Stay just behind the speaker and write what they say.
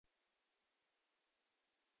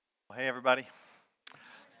Hey everybody,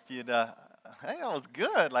 if you'd, hey, that was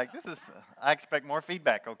good. I expect more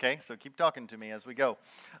feedback. Okay, so keep talking to me as we go.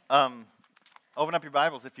 Open up your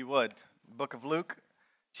Bibles if you would. Book of Luke,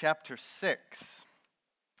 chapter 6,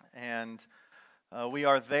 and we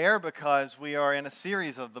are there because we are in a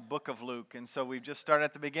series of the book of Luke, and so we've just started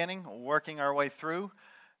at the beginning, working our way through,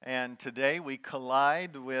 and today we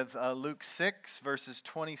collide with Luke 6, verses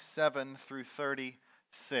 27 through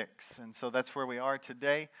 36, and so that's where we are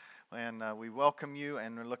today. And we welcome you,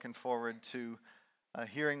 and we're looking forward to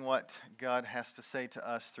hearing what God has to say to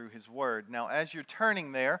us through His Word. Now, as you're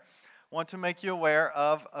turning there, I want to make you aware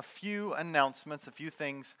of a few announcements, a few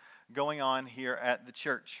things going on here at the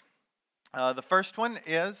church. The first one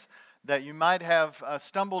is that you might have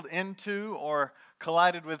stumbled into or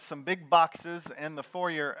collided with some big boxes in the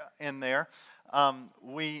foyer in there.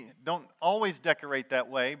 We don't always decorate that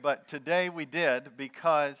way, but today we did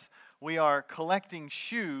because we are collecting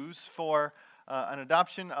shoes for an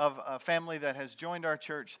adoption of a family that has joined our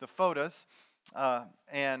church, the Fodas,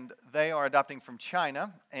 and they are adopting from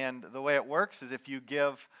China. And the way it works is if you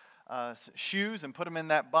give shoes and put them in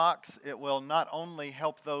that box, it will not only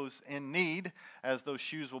help those in need, as those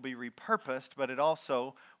shoes will be repurposed, but it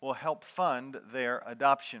also will help fund their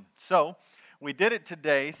adoption. So we did it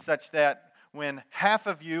today such that when half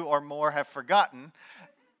of you or more have forgotten,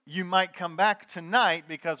 you might come back tonight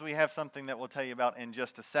because we have something that we'll tell you about in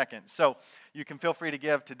just a second. So you can feel free to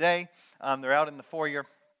give today. They're out in the foyer,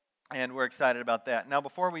 and we're excited about that. Now,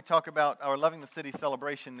 before we talk about our Loving the City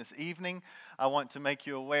celebration this evening, I want to make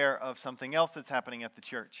you aware of something else that's happening at the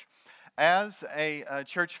church. As a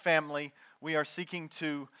church family, we are seeking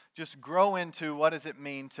to just grow into what does it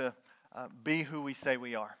mean to be who we say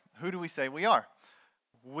we are. Who do we say we are?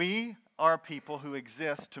 We are people who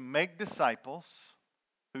exist to make disciples,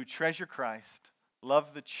 who treasure Christ,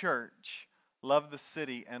 love the church, love the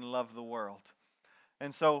city, and love the world.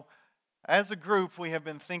 And so, as a group, we have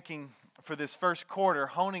been thinking for this first quarter,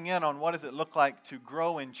 honing in on what does it look like to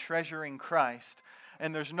grow in treasuring Christ.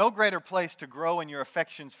 And there's no greater place to grow in your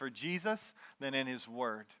affections for Jesus than in His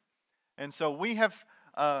Word. And so we have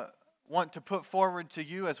want to put forward to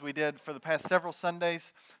you, as we did for the past several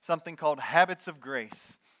Sundays, something called Habits of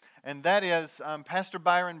Grace. And that is, Pastor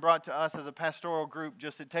Byron brought to us as a pastoral group,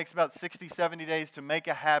 it takes about 60, 70 days to make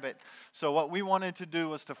a habit. So what we wanted to do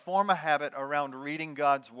was to form a habit around reading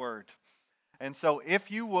God's Word. And so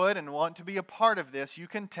if you would and want to be a part of this, you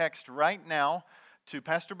can text right now to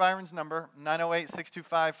Pastor Byron's number,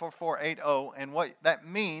 908-625-4480. And what that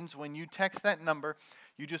means, when you text that number,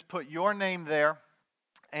 you just put your name there,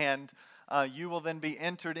 and you will then be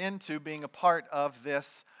entered into being a part of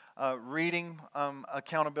this reading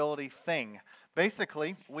accountability thing.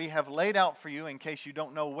 Basically, we have laid out for you, in case you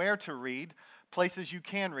don't know where to read, places you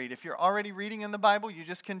can read. If you're already reading in the Bible, you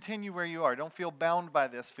just continue where you are. Don't feel bound by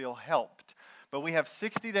this, feel helped. But we have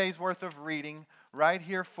 60 days worth of reading right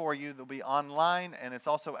here for you. They'll be online, and it's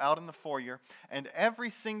also out in the foyer. And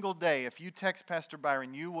every single day, if you text Pastor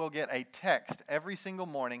Byron, you will get a text every single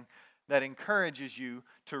morning that encourages you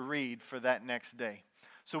to read for that next day.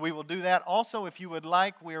 So we will do that. Also, if you would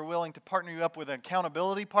like, we are willing to partner you up with an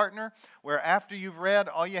accountability partner, where after you've read,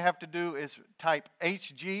 all you have to do is type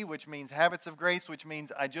HG, which means Habits of Grace, which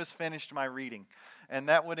means I just finished my reading. And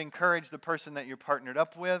that would encourage the person that you're partnered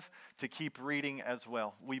up with to keep reading as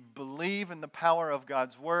well. We believe in the power of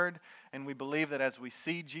God's Word, and we believe that as we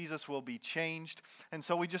see Jesus, will be changed. And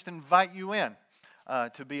so we just invite you in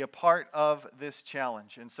to be a part of this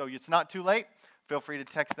challenge. And so it's not too late. Feel free to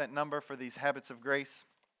text that number for these Habits of Grace.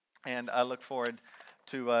 And I look forward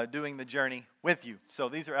to doing the journey with you. So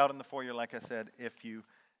these are out in the foyer, like I said, if you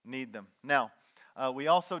need them. Now, we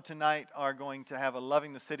also tonight are going to have a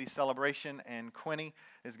Loving the City celebration, and Quinny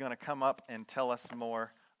is going to come up and tell us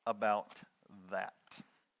more about that.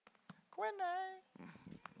 Quinny!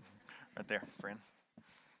 Right there, friend.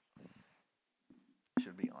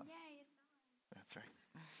 Should be on. Yay, it's on. That's right.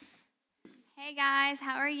 Hey guys,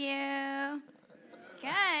 how are you?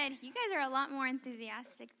 Good. You guys are a lot more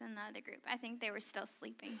enthusiastic than the other group. I think they were still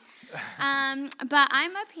sleeping. But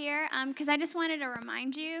I'm up here because I just wanted to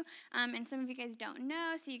remind you, and some of you guys don't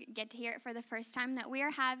know, so you get to hear it for the first time, that we are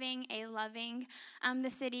having a Loving the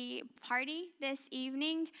City party this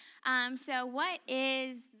evening. So what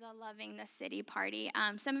is the Loving the City party?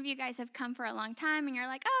 Some of you guys have come for a long time, and you're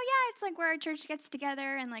like, oh yeah, it's like where our church gets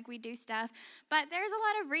together and like we do stuff. But there's a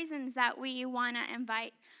lot of reasons that we want to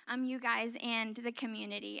invite you guys and the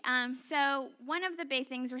community. So one of the big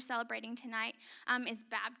things we're celebrating tonight is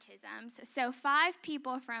baptisms. So 5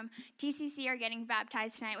 people from TCC are getting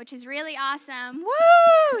baptized tonight, which is really awesome.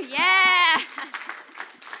 Woo! Yeah!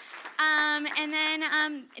 And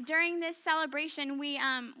then during this celebration,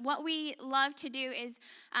 what we love to do is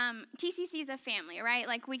TCC is a family, right?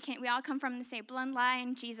 Like we all come from the same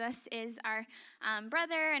bloodline. Jesus is our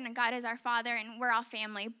brother, and God is our Father, and we're all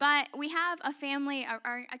family. But we have a family,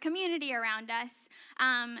 or a community around us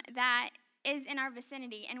that is in our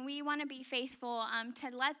vicinity, and we want to be faithful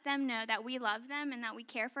to let them know that we love them and that we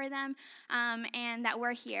care for them, and that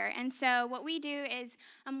we're here. And so what we do is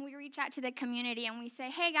we reach out to the community and we say,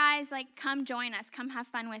 hey guys, like come join us, come have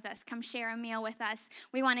fun with us, come share a meal with us.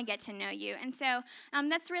 We want to get to know you. And so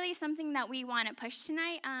that's really something that we want to push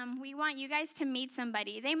tonight. We want you guys to meet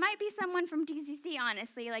somebody. They might be someone from DCC,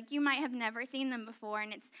 honestly. Like you might have never seen them before,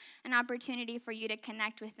 and it's an opportunity for you to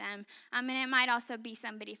connect with them. And it might also be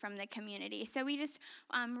somebody from the community. So we just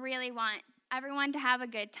really want everyone to have a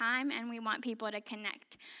good time, and we want people to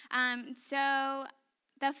connect. So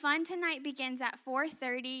the fun tonight begins at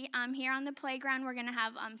 4:30 here on the playground. We're going to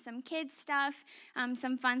have some kids stuff,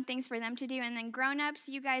 some fun things for them to do. And then grown-ups,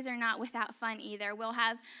 you guys are not without fun either. We'll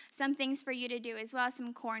have some things for you to do as well,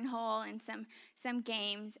 some cornhole and some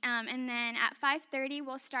games. And then at 5:30,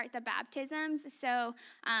 we'll start the baptisms. So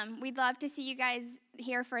we'd love to see you guys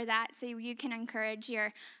here for that, so you can encourage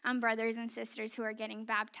your brothers and sisters who are getting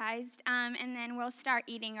baptized. And then we'll start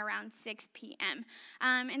eating around 6 p.m.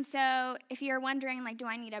 And so if you're wondering, like, do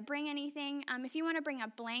I need to bring anything? If you want to bring a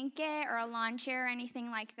blanket or a lawn chair or anything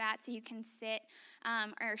like that so you can sit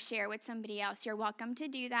or share with somebody else, you're welcome to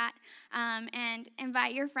do that. And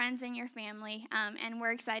invite your friends and your family. And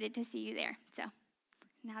we're excited to see you there. So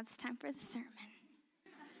now it's time for the sermon.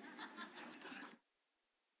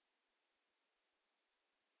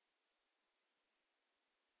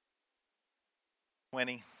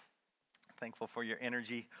 Winnie, thankful for your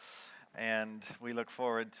energy, and we look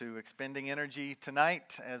forward to expending energy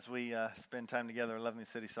tonight as we spend time together at Loving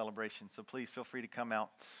City Celebration. So please feel free to come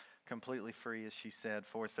out completely free, as she said,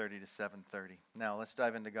 4:30 to 7:30. Now let's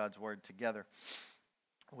dive into God's Word together.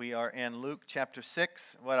 We are in Luke chapter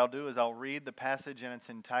 6. What I'll do is I'll read the passage in its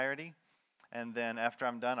entirety, and then after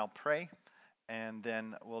I'm done, I'll pray, and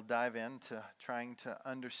then we'll dive into trying to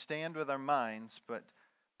understand with our minds, but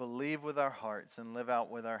believe with our hearts and live out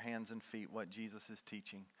with our hands and feet what Jesus is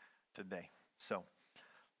teaching today. So,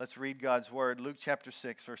 let's read God's Word. Luke chapter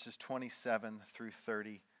 6, verses 27 through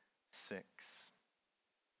 36.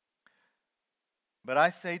 But I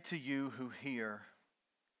say to you who hear,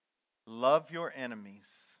 love your enemies.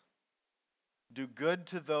 Do good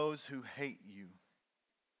to those who hate you.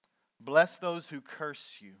 Bless those who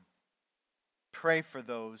curse you. Pray for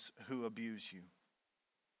those who abuse you.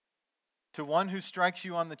 To one who strikes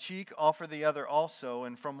you on the cheek, offer the other also,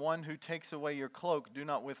 and from one who takes away your cloak, do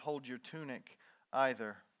not withhold your tunic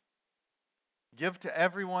either. Give to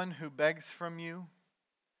everyone who begs from you,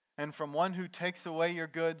 and from one who takes away your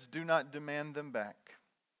goods, do not demand them back.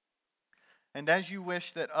 And as you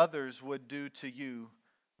wish that others would do to you,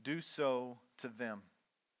 do so to them.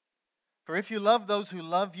 For if you love those who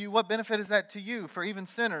love you, what benefit is that to you? For even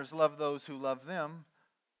sinners love those who love them.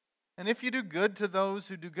 And if you do good to those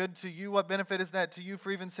who do good to you, what benefit is that to you? For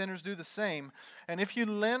even sinners do the same. And if you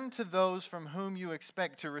lend to those from whom you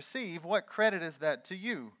expect to receive, what credit is that to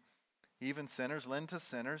you? Even sinners lend to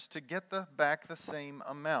sinners to get back the same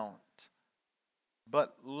amount.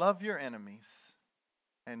 But love your enemies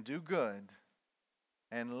and do good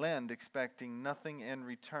and lend expecting nothing in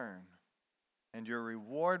return. And your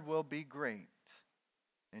reward will be great,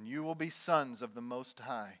 and you will be sons of the Most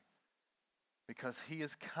High. Because he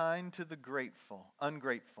is kind to the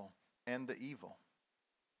ungrateful, and the evil.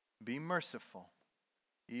 Be merciful,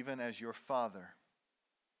 even as your Father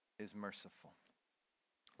is merciful.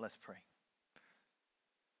 Let's pray.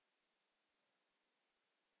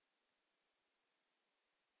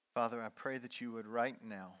 Father, I pray that you would right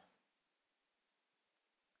now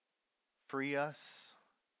free us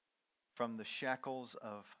from the shackles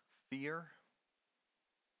of fear,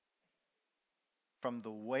 from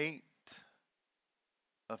the weight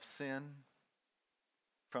of sin,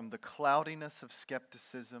 from the cloudiness of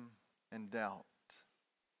skepticism and doubt,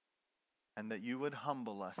 and that you would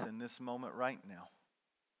humble us in this moment right now.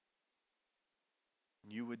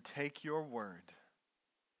 You would take your word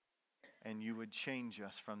and you would change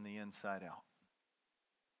us from the inside out.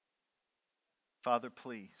 Father,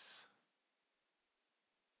 please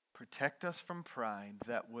protect us from pride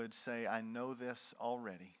that would say, I know this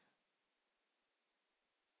already.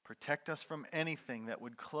 Protect us from anything that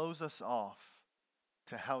would close us off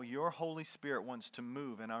to how your Holy Spirit wants to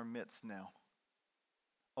move in our midst now.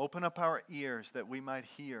 Open up our ears that we might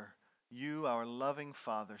hear you, our loving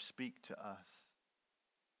Father, speak to us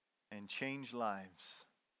and change lives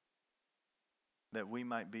that we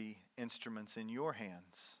might be instruments in your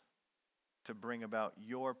hands to bring about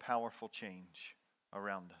your powerful change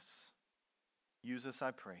around us. Use us,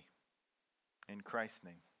 I pray. In Christ's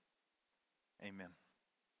name, amen.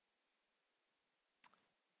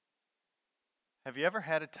 Have you ever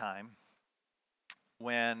had a time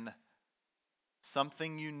when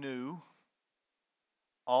something you knew,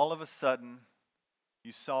 all of a sudden,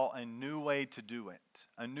 you saw a new way to do it,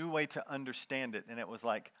 a new way to understand it, and it was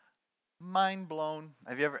like mind blown?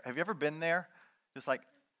 Have you ever been there? Just like,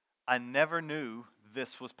 I never knew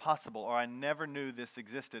this was possible, or I never knew this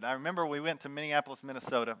existed. I remember we went to Minneapolis,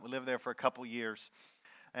 Minnesota. We lived there for a couple years.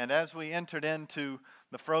 And as we entered into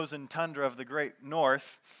the frozen tundra of the great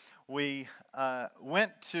north, we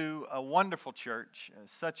went to a wonderful church.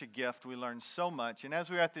 Such a gift. We learned so much. And as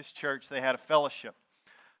we were at this church, they had a fellowship.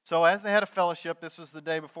 So as they had a fellowship, this was the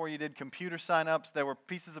day before you did computer sign-ups. There were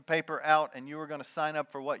pieces of paper out, and you were going to sign up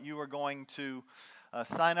for what you were going to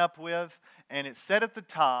sign up with. And it said at the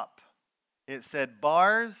top, it said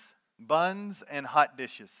bars, buns, and hot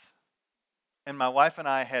dishes. And my wife and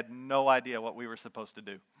I had no idea what we were supposed to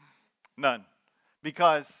do. None.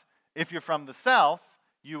 Because if you're from the South,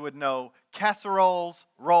 you would know casseroles,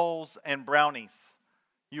 rolls, and brownies.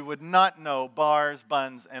 You would not know bars,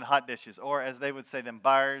 buns, and hot dishes. Or as they would say them,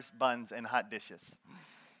 bars, buns, and hot dishes.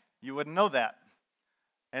 You wouldn't know that.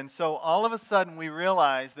 And so all of a sudden we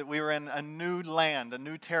realized that we were in a new land, a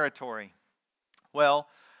new territory. Well,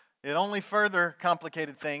 it only further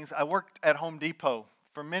complicated things. I worked at Home Depot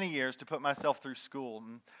for many years to put myself through school.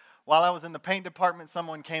 And while I was in the paint department,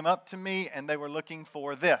 someone came up to me and they were looking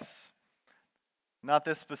for this. Not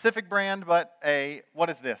this specific brand, but what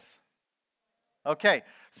is this? Okay,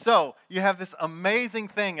 so you have this amazing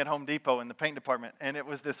thing at Home Depot in the paint department, and it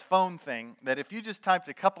was this phone thing that if you just typed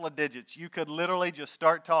a couple of digits, you could literally just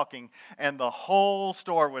start talking, and the whole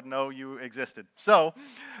store would know you existed. So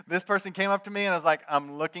this person came up to me, and I was like,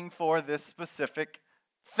 I'm looking for this specific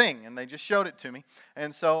thing, and they just showed it to me.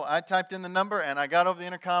 And so I typed in the number, and I got over the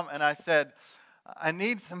intercom, and I said, I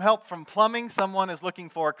need some help from plumbing. Someone is looking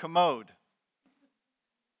for a commode.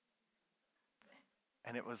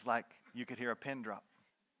 And it was like you could hear a pin drop.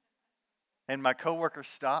 And my coworker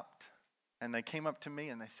stopped, and they came up to me,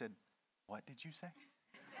 and they said, what did you say?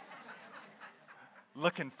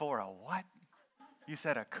 Looking for a what? You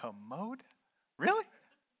said a commode? Really?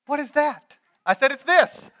 What is that? I said, it's this.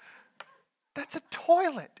 That's a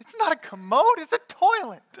toilet. It's not a commode, it's a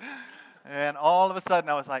toilet. And all of a sudden,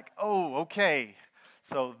 I was like, oh, okay.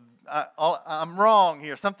 So I'm wrong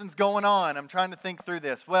here. Something's going on. I'm trying to think through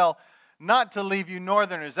this. Well, not to leave you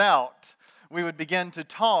northerners out, we would begin to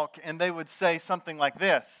talk, and they would say something like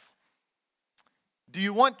this. Do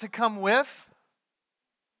you want to come with?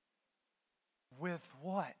 With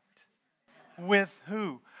what? With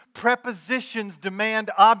who? Prepositions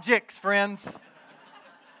demand objects, friends.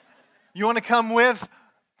 You want to come with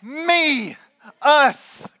me,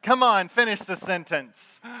 us. Come on, finish the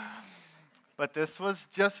sentence. But this was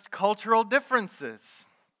just cultural differences.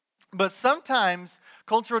 But sometimes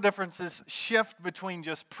cultural differences shift between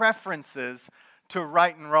just preferences to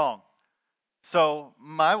right and wrong. So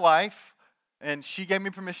my wife, and she gave me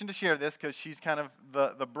permission to share this because she's kind of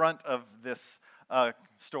the brunt of this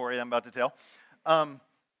story I'm about to tell.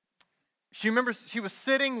 She remembers she was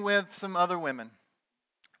sitting with some other women,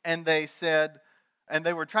 and they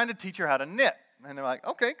were trying to teach her how to knit. And they're like,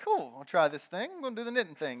 okay, cool, I'll try this thing. I'm going to do the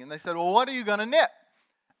knitting thing. And they said, well, what are you going to knit?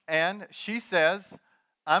 And she says,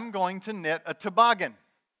 I'm going to knit a toboggan.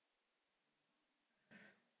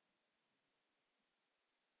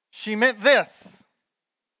 She meant this.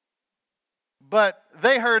 But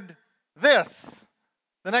they heard this.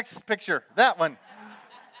 The next picture, that one.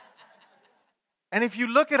 And if you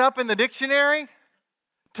look it up in the dictionary,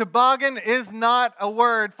 toboggan is not a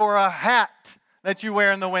word for a hat that you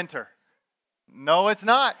wear in the winter. No, it's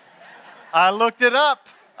not. I looked it up.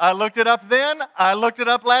 I looked it up then. I looked it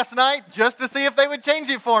up last night just to see if they would change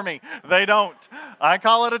it for me. They don't. I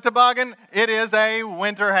call it a toboggan. It is a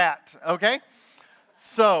winter hat, okay?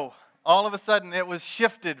 So all of a sudden it was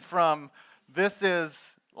shifted from this is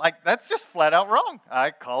like, that's just flat out wrong.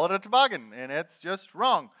 I call it a toboggan and it's just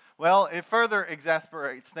wrong. Well, it further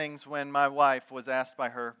exasperates things when my wife was asked by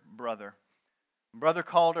her brother. Brother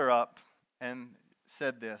called her up and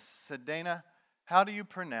said this, said, Dana, how do you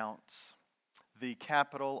pronounce the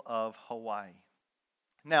capital of Hawaii?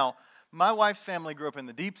 Now, my wife's family grew up in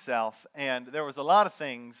the Deep South, and there was a lot of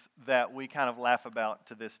things that we kind of laugh about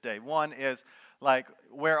to this day. One is, like,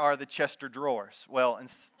 where are the Chester drawers? Well,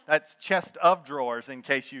 that's chest of drawers, in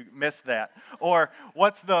case you missed that. Or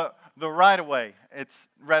what's the right-of-way? It's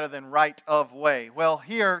rather than right of way. Well,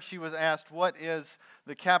 here she was asked, what is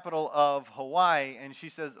the capital of Hawaii? And she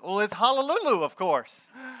says, well, it's Honolulu, of course.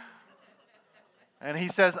 And he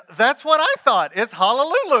says, that's what I thought. It's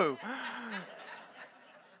Honolulu.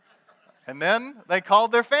 And then they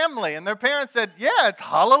called their family, and their parents said, yeah, it's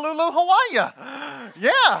Honolulu, Hawaii.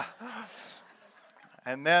 Yeah.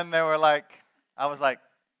 And then they were like, I was like,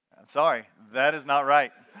 I'm sorry, that is not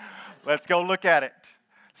right. Let's go look at it.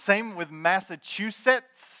 Same with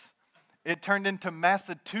Massachusetts. It turned into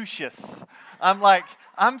Massachusetts. I'm like,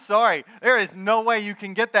 I'm sorry. There is no way you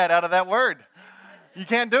can get that out of that word. You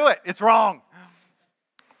can't do it. It's wrong.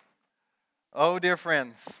 Oh, dear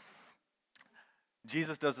friends,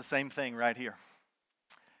 Jesus does the same thing right here.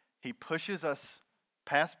 He pushes us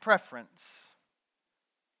past preference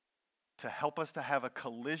to help us to have a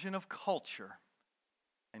collision of culture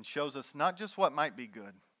and shows us not just what might be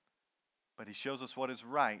good, but he shows us what is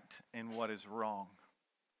right and what is wrong.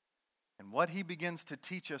 And what he begins to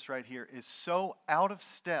teach us right here is so out of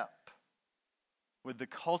step with the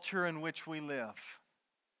culture in which we live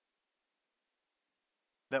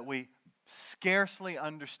that we scarcely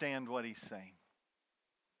understand what he's saying.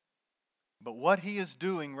 But what he is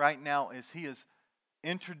doing right now is he is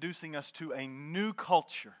introducing us to a new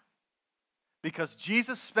culture, because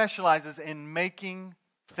Jesus specializes in making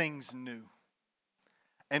things new.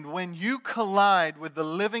 And when you collide with the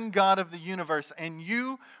living God of the universe and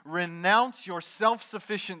you renounce your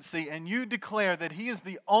self-sufficiency and you declare that he is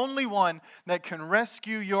the only one that can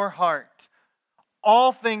rescue your heart,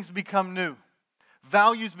 all things become new.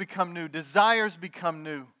 Values become new. Desires become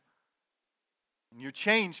new. And you're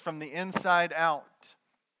changed from the inside out.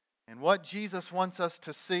 And what Jesus wants us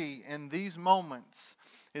to see in these moments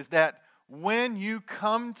is that when you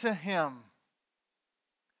come to him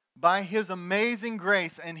by his amazing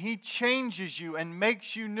grace and he changes you and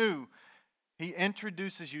makes you new, he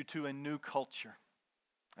introduces you to a new culture,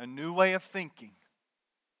 a new way of thinking,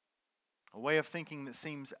 a way of thinking that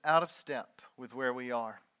seems out of step with where we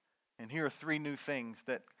are. And here are three new things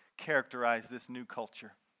that characterize this new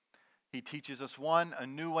culture. He teaches us, 1, a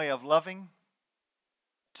new way of loving,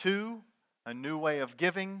 2, a new way of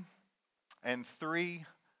giving, and 3,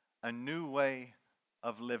 a new way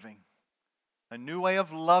of living. A new way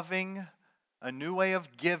of loving, a new way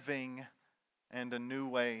of giving, and a new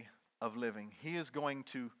way of living. He is going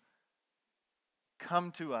to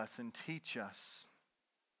come to us and teach us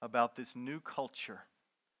about this new culture,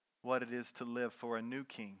 what it is to live for a new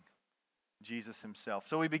king, Jesus himself.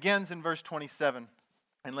 So he begins in verse 27,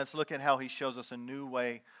 and let's look at how he shows us a new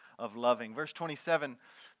way of loving. Verse 27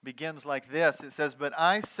 begins like this. It says, "But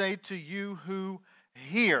I say to you who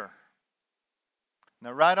hear."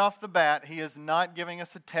 Now, right off the bat, he is not giving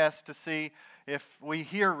us a test to see if we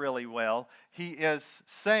hear really well. He is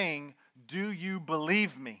saying, do you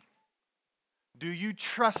believe me? Do you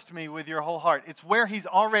trust me with your whole heart? It's where he's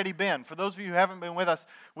already been. For those of you who haven't been with us,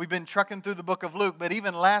 we've been trucking through the book of Luke. But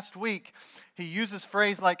even last week, he uses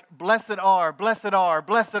phrase like, blessed are, blessed are,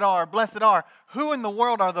 blessed are, blessed are. Who in the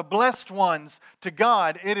world are the blessed ones to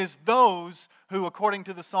God? It is those who, according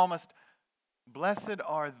to the psalmist, blessed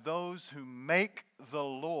are those who make the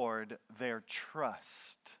Lord their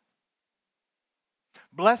trust.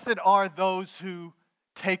 Blessed are those who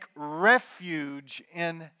take refuge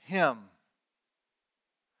in him.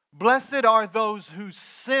 Blessed are those whose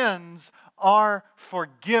sins are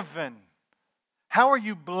forgiven. How are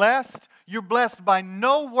you blessed? You're blessed by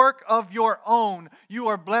no work of your own. You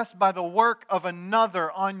are blessed by the work of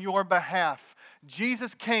another on your behalf.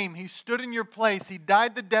 Jesus came, he stood in your place, he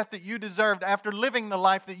died the death that you deserved after living the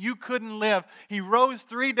life that you couldn't live. He rose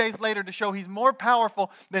 3 days later to show he's more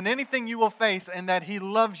powerful than anything you will face and that he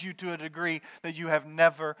loves you to a degree that you have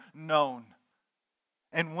never known.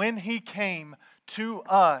 And when he came to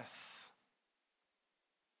us,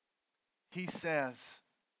 he says,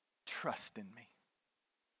 trust in me.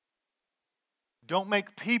 Don't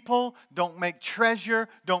make people, don't make treasure,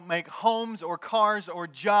 don't make homes or cars or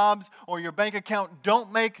jobs or your bank account.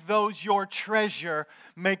 Don't make those your treasure.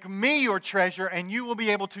 Make me your treasure and you will be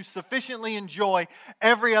able to sufficiently enjoy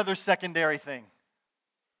every other secondary thing.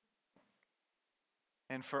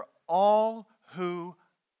 And for all who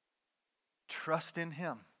trust in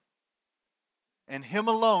him and him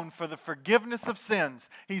alone for the forgiveness of sins,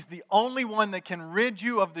 he's the only one that can rid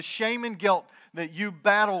you of the shame and guilt that you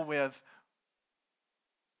battle with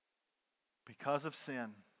because of sin.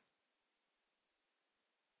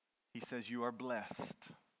 He says you are blessed.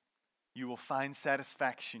 You will find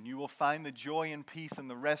satisfaction. You will find the joy and peace and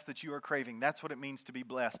the rest that you are craving. That's what it means to be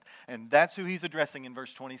blessed. And that's who he's addressing in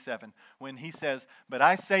verse 27 when he says, "But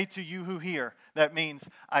I say to you who hear," that means,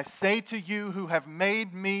 I say to you who have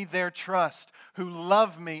made me their trust, who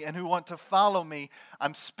love me and who want to follow me,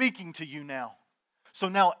 I'm speaking to you now. So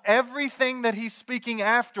now everything that he's speaking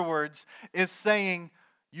afterwards is saying,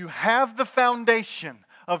 you have the foundation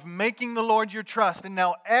of making the Lord your trust. And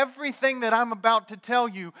now everything that I'm about to tell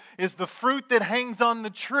you is the fruit that hangs on the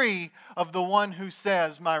tree of the one who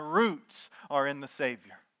says, my roots are in the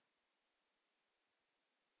Savior.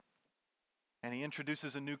 And he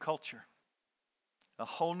introduces a new culture, a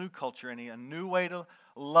whole new culture, and a new way to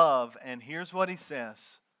love. And here's what he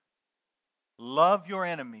says. Love your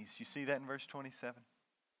enemies. You see that in verse 27?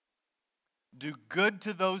 Do good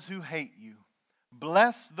to those who hate you.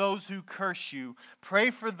 Bless those who curse you.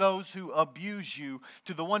 Pray for those who abuse you.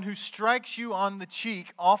 To the one who strikes you on the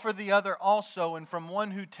cheek, offer the other also. And from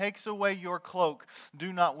one who takes away your cloak,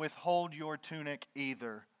 do not withhold your tunic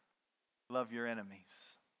either. Love your enemies.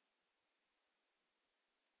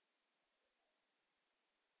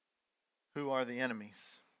 Who are the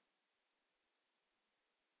enemies?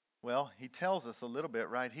 Well, he tells us a little bit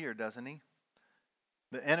right here, doesn't he?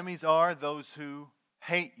 The enemies are those who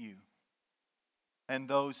hate you, and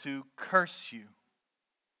those who curse you,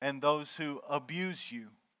 and those who abuse you,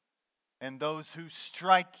 and those who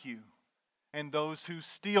strike you, and those who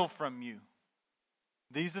steal from you.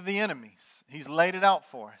 These are the enemies. He's laid it out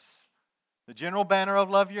for us. The general banner of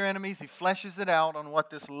love your enemies, he fleshes it out on what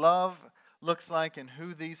this love looks like and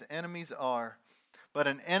who these enemies are. But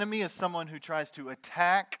an enemy is someone who tries to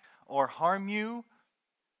attack or harm you.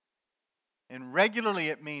 And regularly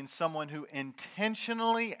it means someone who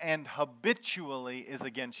intentionally and habitually is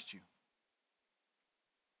against you.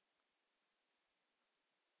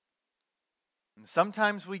 And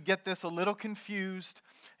sometimes we get this a little confused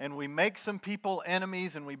and we make some people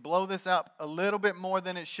enemies and we blow this up a little bit more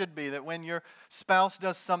than it should be. That when your spouse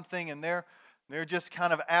does something and they're just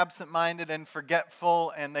kind of absent-minded and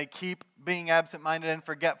forgetful and they keep being absent-minded and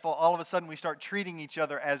forgetful, all of a sudden we start treating each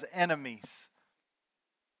other as enemies.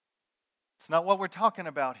 It's not what we're talking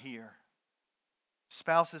about here.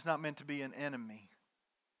 Spouse is not meant to be an enemy.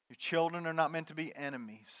 Your children are not meant to be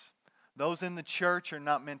enemies. Those in the church are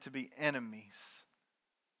not meant to be enemies.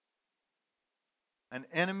 An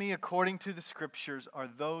enemy, according to the Scriptures, are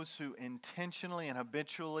those who intentionally and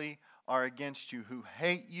habitually are against you, who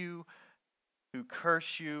hate you, who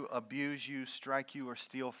curse you, abuse you, strike you, or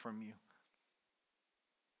steal from you.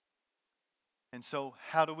 And so,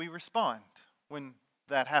 how do we respond when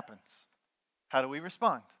that happens? How do we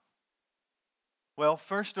respond? Well,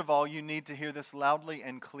 first of all, you need to hear this loudly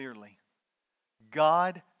and clearly.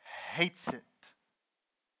 God hates it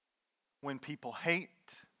when people hate,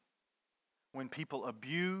 when people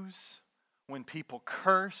abuse, when people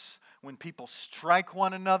curse, when people strike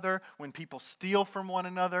one another, when people steal from one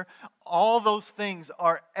another. All those things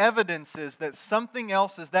are evidences that something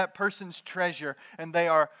else is that person's treasure, and they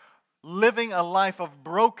are living a life of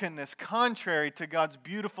brokenness contrary to God's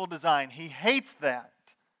beautiful design. He hates that.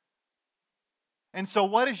 And so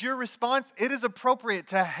what is your response? It is appropriate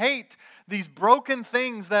to hate these broken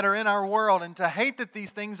things that are in our world and to hate that these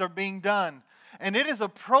things are being done. And it is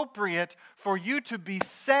appropriate for you to be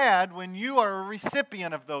sad when you are a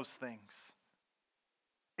recipient of those things.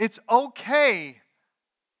 It's okay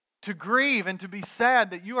to grieve and to be sad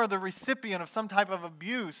that you are the recipient of some type of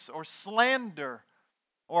abuse or slander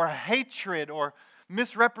or hatred or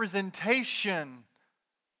misrepresentation,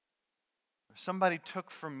 or somebody took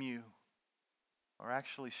from you or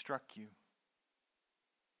actually struck you.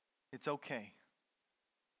 It's okay.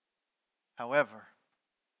 However,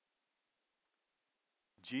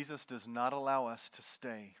 Jesus does not allow us to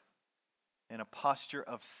stay in a posture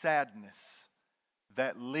of sadness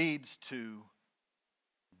that leads to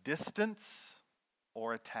distance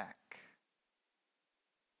or attack.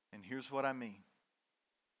 And here's what I mean.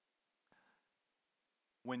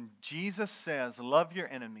 When Jesus says, love your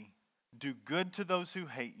enemy, do good to those who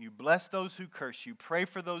hate you, bless those who curse you, pray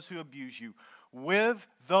for those who abuse you, with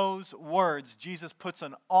those words, Jesus puts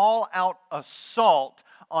an all-out assault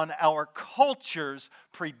on our culture's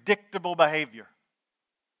predictable behavior.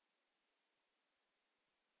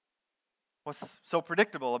 What's so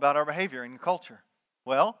predictable about our behavior in culture?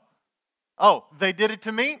 Well, they did it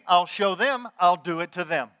to me, I'll show them, I'll do it to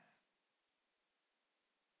them.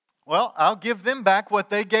 Well, I'll give them back what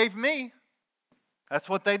they gave me. That's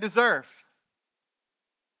what they deserve.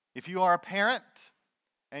 If you are a parent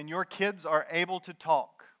and your kids are able to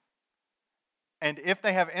talk, And if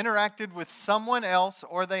they have interacted with someone else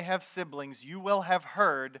or they have siblings, you will have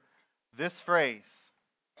heard this phrase.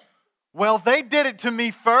 Well, they did it to me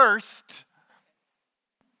first.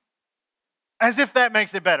 As if that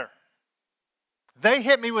makes it better. They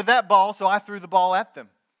hit me with that ball, so I threw the ball at them.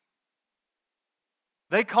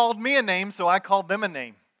 They called me a name, so I called them a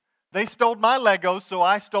name. They stole my Legos, so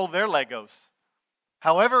I stole their Legos.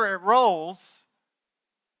 However it rolls,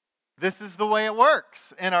 this is the way it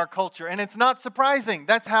works in our culture. And it's not surprising.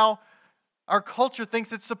 That's how our culture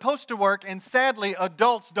thinks it's supposed to work. And sadly,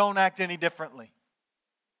 adults don't act any differently.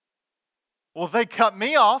 Well, they cut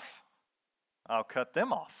me off. I'll cut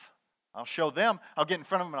them off. I'll show them. I'll get in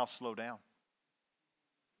front of them and I'll slow down.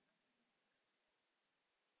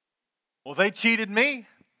 Well, they cheated me.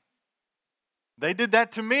 They did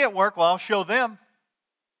that to me at work. Well, I'll show them.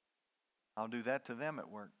 I'll do that to them at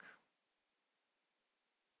work.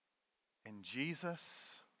 And Jesus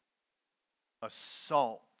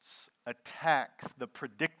assaults, attacks the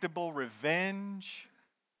predictable revenge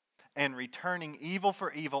and returning evil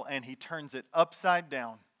for evil, and he turns it upside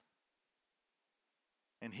down.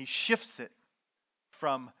 And he shifts it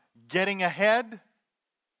from getting ahead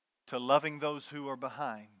to loving those who are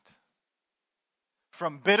behind.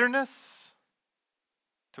 From bitterness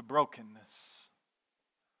to brokenness.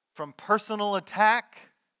 From personal attack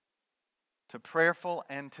to prayerful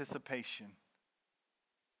anticipation.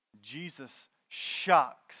 Jesus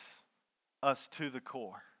shocks us to the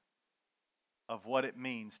core of what it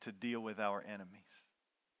means to deal with our enemies.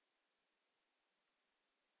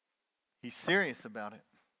 He's serious about it.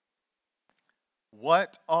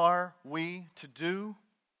 What are we to do?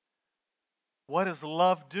 What does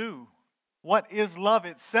love do? What is love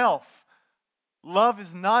itself? Love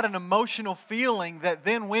is not an emotional feeling that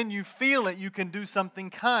then when you feel it, you can do something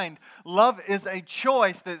kind. Love is a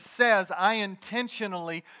choice that says, I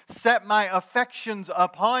intentionally set my affections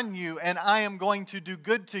upon you and I am going to do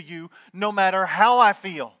good to you no matter how I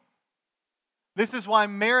feel. This is why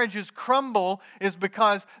marriages crumble, is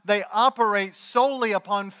because they operate solely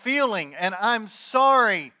upon feeling. And I'm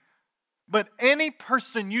sorry, but any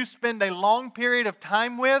person you spend a long period of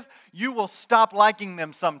time with, you will stop liking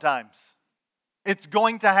them sometimes. It's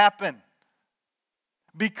going to happen.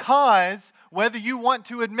 Because whether you want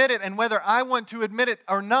to admit it and whether I want to admit it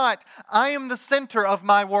or not, I am the center of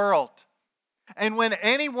my world. And when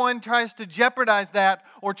anyone tries to jeopardize that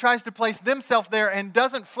or tries to place themselves there and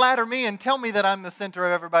doesn't flatter me and tell me that I'm the center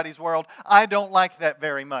of everybody's world, I don't like that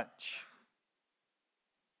very much.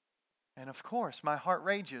 And of course, my heart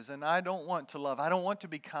rages and I don't want to love. I don't want to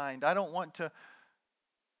be kind. I don't want to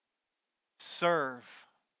serve.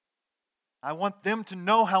 I want them to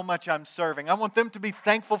know how much I'm serving. I want them to be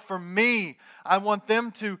thankful for me. I want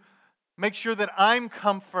them to make sure that I'm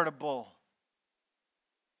comfortable.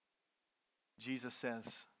 Jesus says,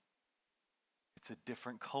 it's a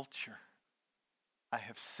different culture. I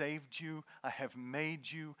have saved you, I have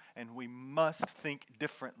made you, and we must think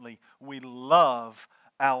differently. We love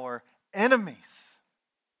our enemies.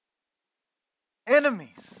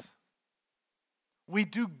 Enemies. We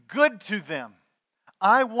do good to them.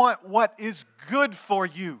 I want what is good for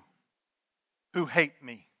you who hate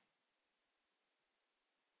me.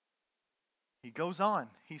 He goes on.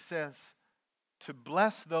 He says, to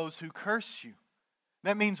bless those who curse you.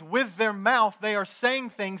 That means with their mouth they are saying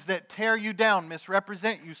things that tear you down,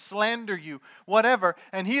 misrepresent you, slander you, whatever.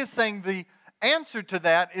 And he is saying the answer to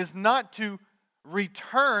that is not to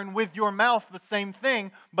return with your mouth the same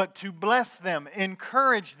thing, but to bless them,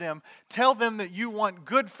 encourage them, tell them that you want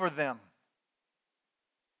good for them.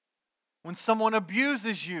 When someone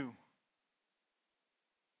abuses you,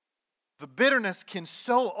 the bitterness can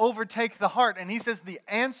so overtake the heart. And he says the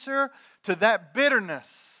answer to that bitterness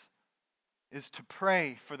is to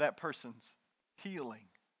pray for that person's healing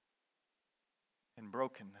and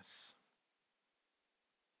brokenness.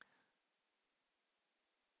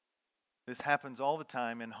 This happens all the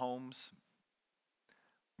time in homes.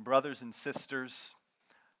 Brothers and sisters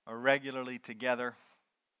are regularly together.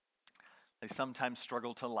 They sometimes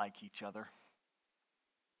struggle to like each other.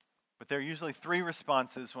 But there are usually three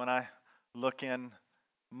responses when I look in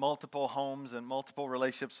multiple homes and multiple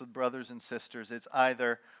relationships with brothers and sisters. It's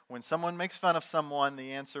either when someone makes fun of someone,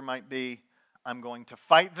 the answer might be, I'm going to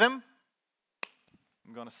fight them.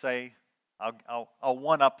 I'm going to say, I'll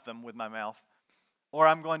one-up them with my mouth. Or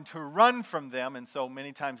I'm going to run from them, and so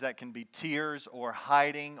many times that can be tears or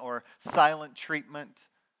hiding or silent treatment.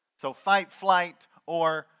 So fight, flight,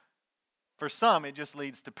 or for some, it just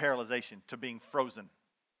leads to paralyzation, to being frozen.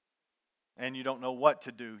 And you don't know what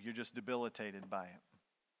to do. You're just debilitated by it.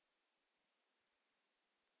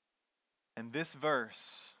 And this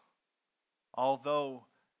verse Although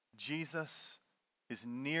Jesus is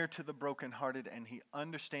near to the brokenhearted and he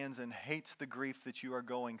understands and hates the grief that you are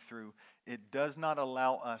going through, it does not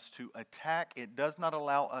allow us to attack, it does not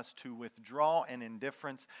allow us to withdraw in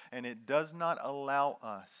indifference, and it does not allow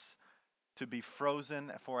us to be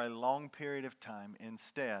frozen for a long period of time.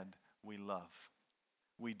 Instead, we love.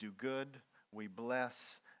 We do good, we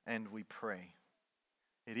bless, and we pray.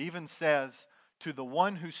 It even says, to the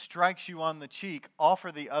one who strikes you on the cheek,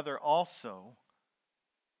 offer the other also.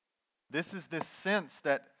 This is this sense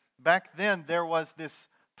that back then there was this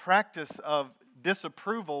practice of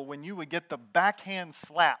disapproval when you would get the backhand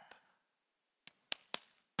slap.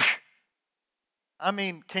 I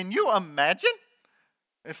mean, can you imagine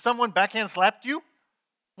if someone backhand slapped you?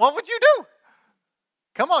 What would you do?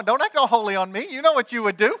 Come on, don't act all holy on me. You know what you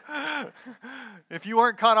would do. If you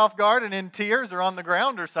weren't caught off guard and in tears or on the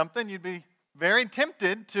ground or something, you'd be very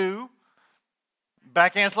tempted to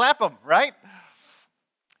backhand slap them, right?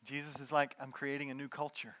 Jesus is like, I'm creating a new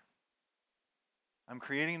culture. I'm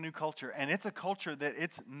creating a new culture. And it's a culture that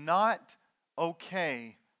it's not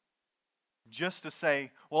okay just to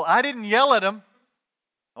say, well, I didn't yell at them.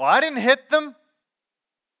 Well, I didn't hit them.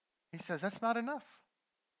 He says, that's not enough.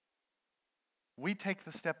 We take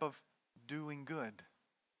the step of doing good.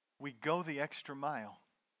 We go the extra mile.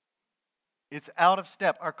 It's out of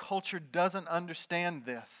step. Our culture doesn't understand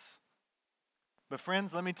this. But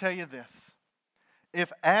friends, let me tell you this.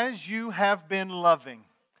 If as you have been loving,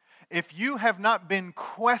 if you have not been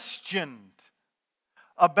questioned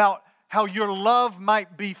about how your love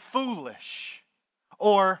might be foolish,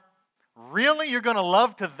 or really you're going to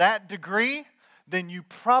love to that degree, then you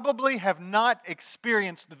probably have not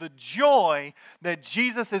experienced the joy that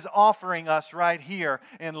Jesus is offering us right here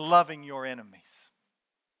in loving your enemies.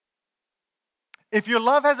 If your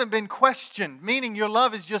love hasn't been questioned, meaning your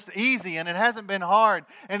love is just easy and it hasn't been hard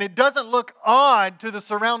and it doesn't look odd to the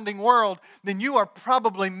surrounding world, then you are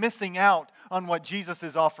probably missing out on what Jesus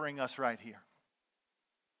is offering us right here.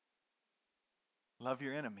 Love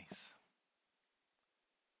your enemies.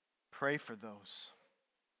 Pray for those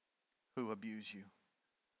who abuse you.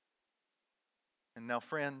 And now,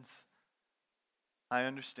 friends, I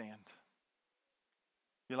understand.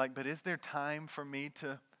 You're like, but is there time for me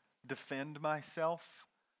to defend myself?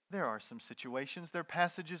 There are some situations. There are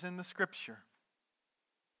passages in the Scripture.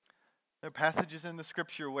 There are passages in the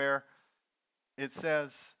Scripture where it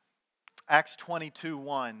says, Acts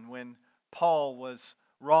 22:1, when Paul was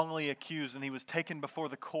wrongly accused and he was taken before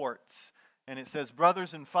the courts. And it says,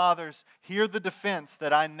 brothers and fathers, hear the defense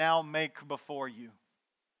that I now make before you.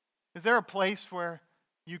 Is there a place where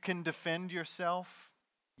you can defend yourself?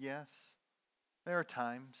 Yes, there are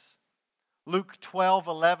times. Luke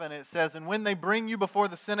 12:11, it says, and when they bring you before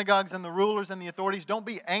the synagogues and the rulers and the authorities, don't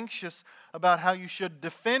be anxious about how you should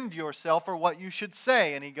defend yourself or what you should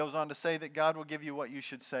say. And he goes on to say that God will give you what you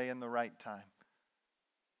should say in the right time.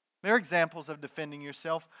 There are examples of defending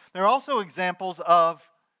yourself. There are also examples of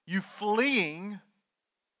you fleeing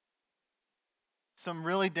some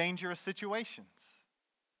really dangerous situations.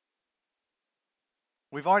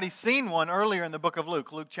 We've already seen one earlier in the book of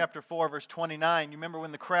Luke, Luke chapter 4, verse 29. You remember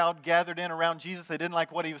when the crowd gathered in around Jesus, they didn't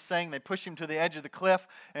like what he was saying. They pushed him to the edge of the cliff,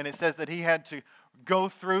 and it says that he had to go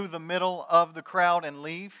through the middle of the crowd and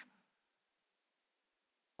leave.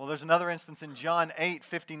 Well, there's another instance in John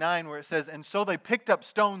 8:59 where it says, and so they picked up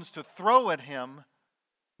stones to throw at him,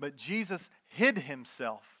 but Jesus hid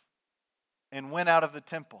himself and went out of the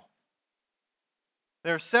temple.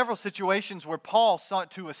 There are several situations where Paul sought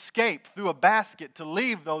to escape through a basket to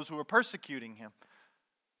leave those who were persecuting him.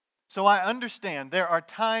 So I understand there are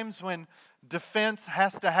times when defense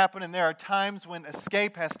has to happen and there are times when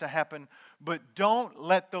escape has to happen, but don't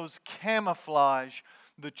let those camouflage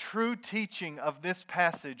the true teaching of this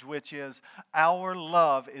passage, which is our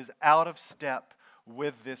love is out of step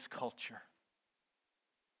with this culture.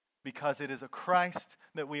 Because it is a Christ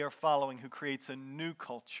that we are following who creates a new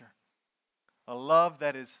culture. A love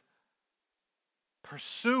that is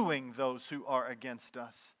pursuing those who are against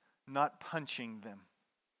us, not punching them.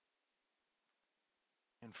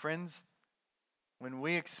 And friends, when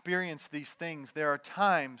we experience these things, there are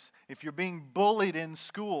times, if you're being bullied in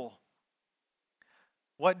school,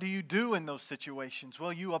 what do you do in those situations?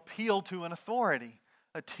 Well, you appeal to an authority,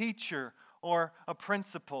 a teacher, or a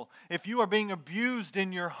principal. If you are being abused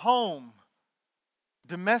in your home,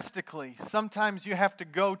 domestically, sometimes you have to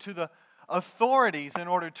go to the authorities in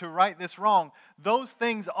order to right this wrong. Those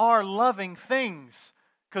things are loving things,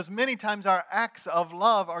 because many times our acts of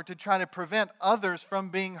love are to try to prevent others from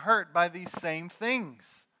being hurt by these same things.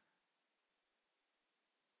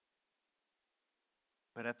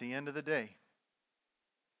 But at the end of the day,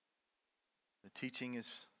 The teaching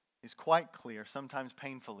is quite clear, sometimes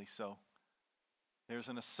painfully so. There's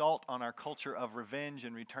an assault on our culture of revenge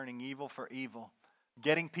and returning evil for evil,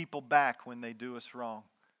 getting people back when they do us wrong.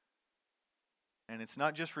 And it's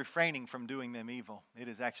not just refraining from doing them evil, it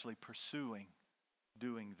is actually pursuing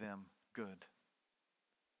doing them good.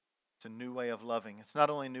 It's a new way of loving. It's not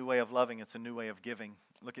only a new way of loving, it's a new way of giving.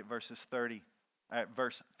 Look at verse 30.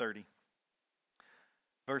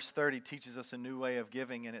 Verse 30 teaches us a new way of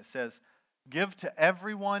giving, and it says, "Give to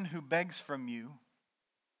everyone who begs from you,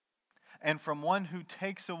 and from one who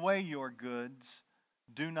takes away your goods,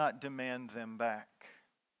 do not demand them back."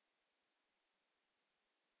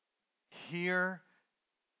 Here,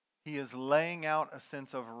 he is laying out a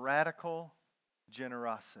sense of radical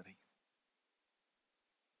generosity.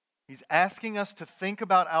 He's asking us to think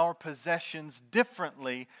about our possessions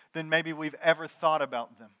differently than maybe we've ever thought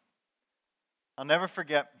about them. I'll never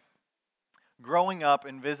forget growing up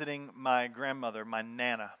and visiting my grandmother, my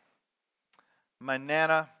Nana. My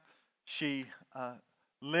Nana, she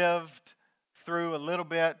lived through a little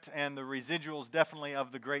bit and the residuals definitely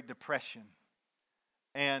of the Great Depression.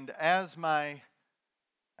 And as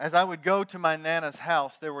I would go to my Nana's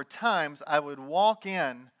house, there were times I would walk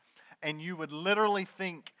in and you would literally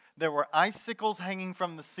think there were icicles hanging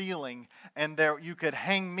from the ceiling and you could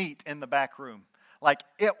hang meat in the back room. Like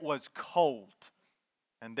it was cold.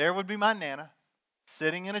 And there would be my Nana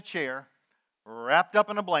sitting in a chair, wrapped up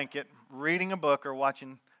in a blanket, reading a book or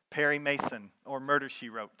watching Perry Mason or Murder, She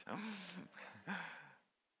Wrote.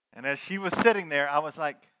 And as she was sitting there, I was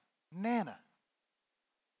like, "Nana,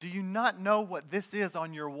 do you not know what this is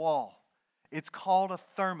on your wall? It's called a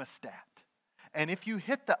thermostat. And if you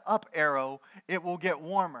hit the up arrow, it will get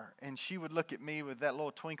warmer." And she would look at me with that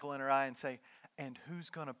little twinkle in her eye and say, "And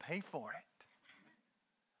who's going to pay for it?"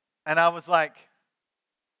 And I was like,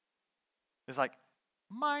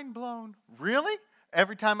 mind blown. Really?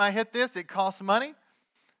 Every time I hit this, it costs money?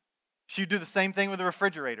 She'd do the same thing with the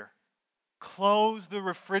refrigerator. Close the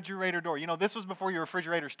refrigerator door. You know, this was before your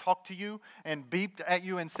refrigerators talked to you and beeped at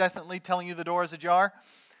you incessantly, telling you the door is ajar.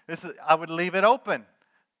 I would leave it open.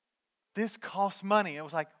 This costs money. It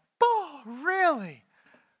was like, oh, really?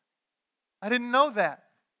 I didn't know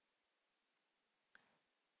that.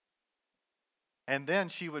 And then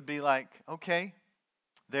she would be like, "Okay,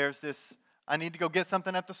 there's this, I need to go get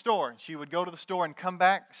something at the store." She would go to the store and come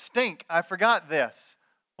back, "Stink, I forgot this."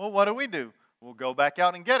 Well, what do? We'll go back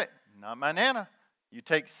out and get it. Not my Nana. You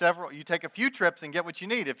take a few trips and get what you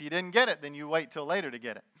need. If you didn't get it, then you wait till later to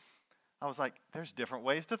get it. I was like, there's different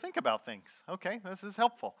ways to think about things. Okay, this is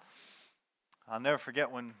helpful. I'll never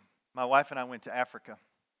forget when my wife and I went to Africa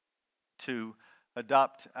to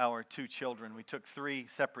adopt our 2 children. We took 3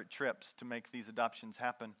 separate trips to make these adoptions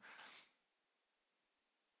happen.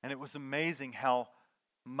 And it was amazing how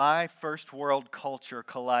my first world culture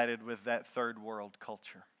collided with that third world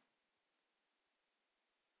culture.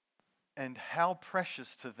 And how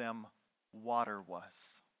precious to them water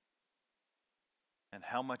was. And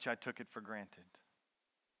how much I took it for granted.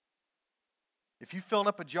 If you filled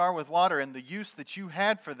up a jar with water and the use that you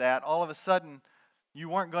had for that, all of a sudden you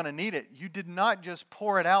weren't going to need it. You did not just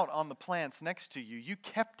pour it out on the plants next to you. You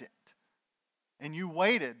kept it. And you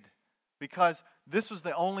waited because this was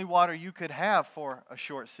the only water you could have for a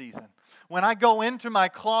short season. When I go into my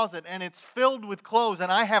closet and it's filled with clothes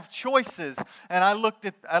and I have choices, and I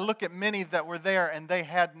look at many that were there and they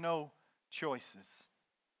had no choices.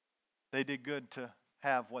 They did good to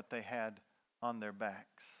have what they had on their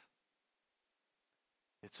backs.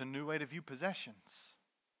 It's a new way to view possessions.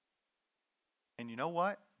 And you know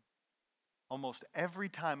what? Almost every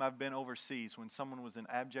time I've been overseas, when someone was in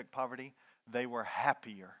abject poverty, they were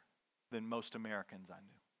happier than most Americans I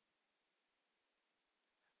knew.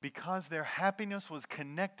 Because their happiness was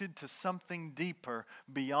connected to something deeper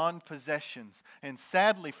beyond possessions. And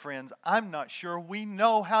sadly, friends, I'm not sure we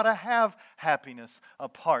know how to have happiness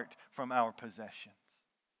apart from our possessions.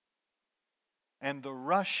 And the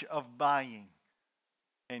rush of buying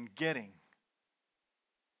and getting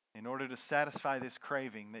in order to satisfy this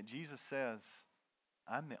craving that Jesus says,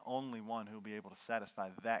 I'm the only one who will be able to satisfy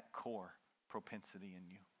that core propensity in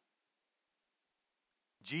you.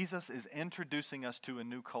 Jesus is introducing us to a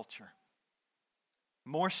new culture.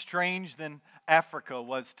 More strange than Africa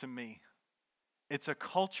was to me. It's a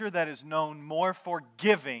culture that is known more for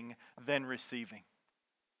giving than receiving.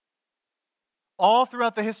 All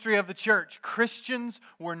throughout the history of the church, Christians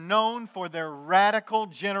were known for their radical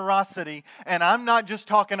generosity, and I'm not just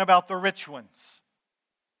talking about the rich ones.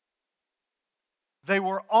 They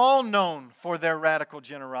were all known for their radical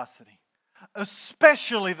generosity,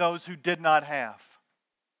 especially those who did not have.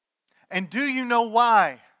 And do you know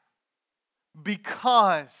why?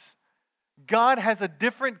 because God has a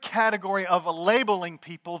different category of labeling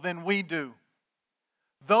people than we do.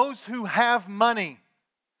 Those who have money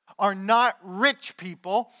are not rich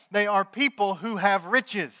people. They are people who have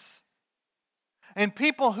riches. And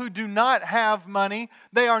people who do not have money,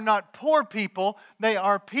 they are not poor people. They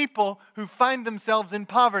are people who find themselves in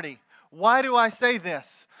poverty. Why do I say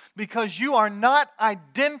this? Because you are not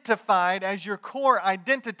identified as your core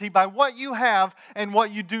identity by what you have and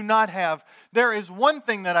what you do not have. There is one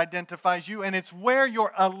thing that identifies you, and it's where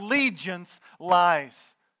your allegiance lies.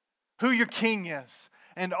 Who your king is.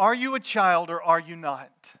 And are you a child or are you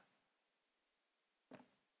not?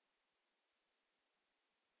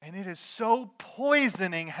 And it is so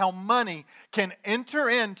poisoning how money can enter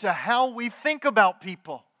into how we think about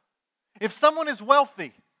people. If someone is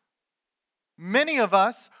wealthy, many of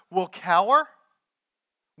us will cower.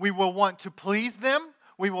 We will want to please them.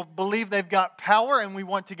 We will believe they've got power and we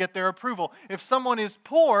want to get their approval. If someone is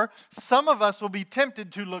poor, some of us will be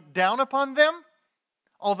tempted to look down upon them,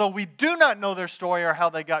 although we do not know their story or how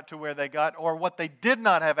they got to where they got or what they did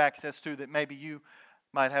not have access to that maybe you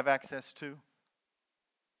might have access to.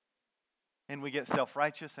 And we get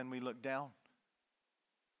self-righteous and we look down.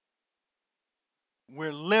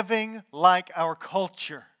 We're living like our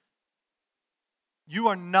culture. You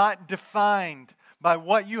are not defined by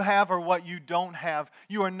what you have or what you don't have.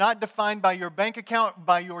 You are not defined by your bank account,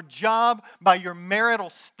 by your job, by your marital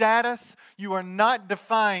status. You are not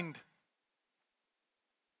defined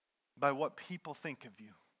by what people think of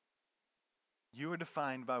you. You are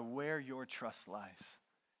defined by where your trust lies.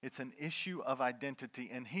 It's an issue of identity.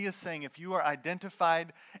 And he is saying, if you are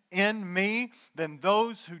identified in me, then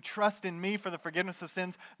those who trust in me for the forgiveness of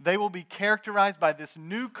sins, they will be characterized by this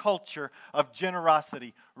new culture of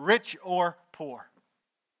generosity, rich or poor.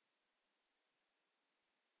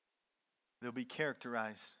 They'll be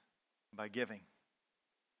characterized by giving.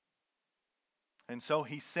 And so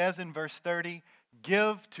he says in verse 30,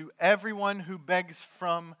 give to everyone who begs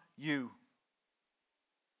from you.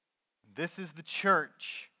 This is the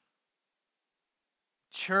church.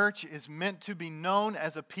 Church is meant to be known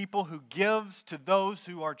as a people who gives to those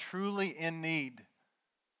who are truly in need.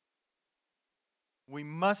 We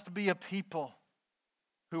must be a people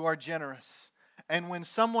who are generous. And when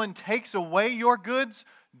someone takes away your goods,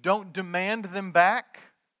 don't demand them back.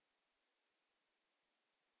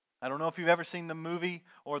 I don't know if you've ever seen the movie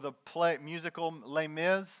or the play musical Les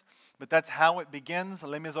Mis, but that's how it begins,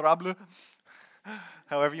 Les Miserables,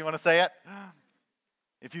 however you want to say it.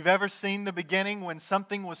 If you've ever seen the beginning when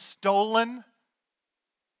something was stolen,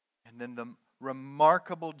 and then the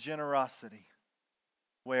remarkable generosity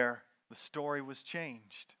where the story was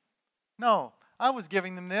changed. No, I was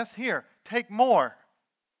giving them this. Here, take more.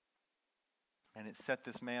 And it set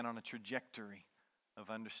this man on a trajectory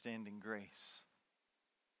of understanding grace.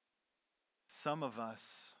 Some of us,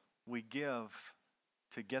 we give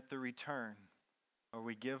to get the return, or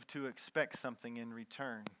we give to expect something in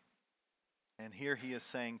return. And here he is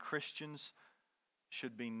saying Christians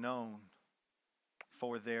should be known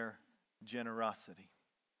for their generosity.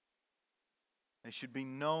 They should be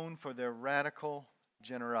known for their radical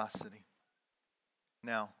generosity.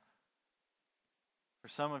 Now, for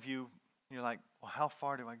some of you, you're like, well, how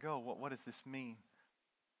far do I go? What does this mean?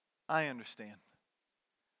 I understand.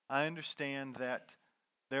 I understand that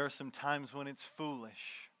there are some times when it's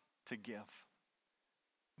foolish to give.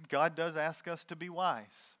 God does ask us to be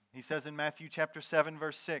wise. He says in Matthew chapter 7,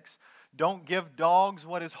 verse 6, don't give dogs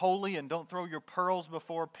what is holy, and don't throw your pearls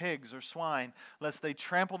before pigs or swine, lest they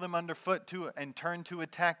trample them underfoot and turn to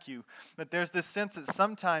attack you. But there's this sense that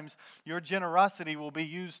sometimes your generosity will be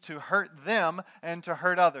used to hurt them and to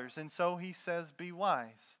hurt others. And so he says, be wise.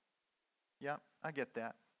 Yeah, I get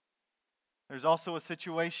that. There's also a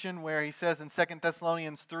situation where he says in 2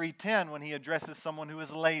 Thessalonians 3:10, when he addresses someone who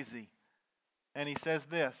is lazy, and he says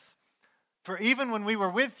this, for even when we were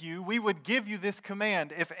with you, we would give you this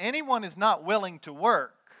command. If anyone is not willing to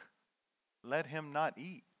work, let him not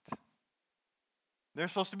eat. There's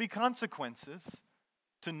supposed to be consequences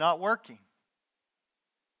to not working.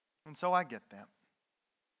 And so I get that.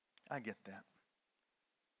 I get that.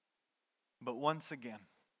 But once again,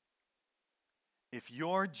 if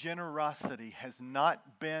your generosity has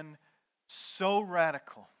not been so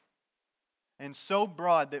radical and so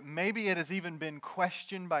broad that maybe it has even been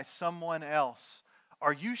questioned by someone else,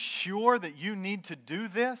 are you sure that you need to do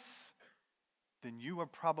this? Then you are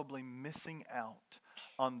probably missing out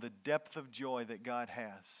on the depth of joy that God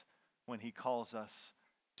has when He calls us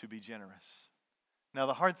to be generous. Now,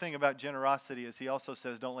 the hard thing about generosity is He also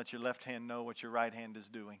says, don't let your left hand know what your right hand is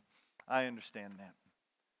doing. I understand that.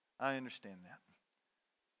 I understand that.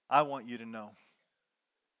 I want you to know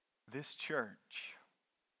this church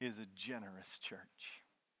is a generous church.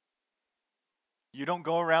 You don't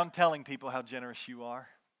go around telling people how generous you are,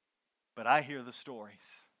 but I hear the stories.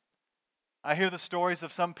 I hear the stories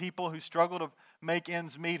of some people who struggle to make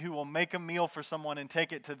ends meet, who will make a meal for someone and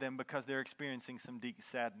take it to them because they're experiencing some deep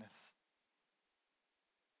sadness.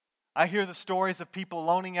 I hear the stories of people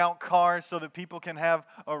loaning out cars so that people can have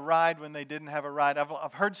a ride when they didn't have a ride.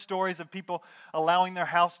 I've heard stories of people allowing their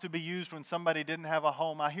house to be used when somebody didn't have a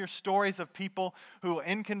home. I hear stories of people who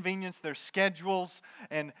inconvenience their schedules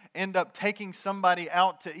and end up taking somebody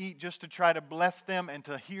out to eat just to try to bless them and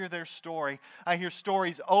to hear their story. I hear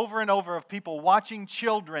stories over and over of people watching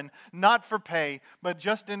children, not for pay, but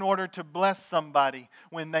just in order to bless somebody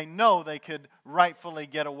when they know they could rightfully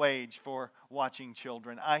get a wage for watching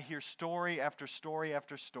children. I hear story after story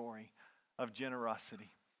after story of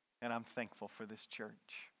generosity, and I'm thankful for this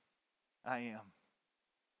church. I am.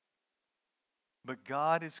 But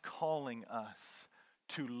God is calling us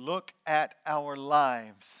to look at our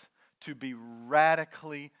lives to be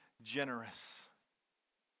radically generous.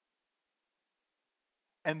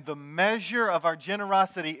 And the measure of our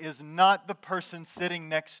generosity is not the person sitting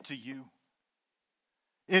next to you.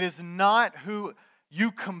 It is not who you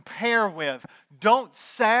compare with. Don't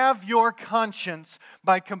salve your conscience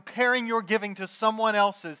by comparing your giving to someone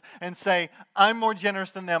else's and say, I'm more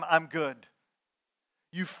generous than them, I'm good.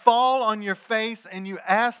 You fall on your face and you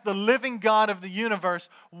ask the living God of the universe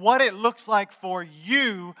what it looks like for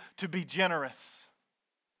you to be generous.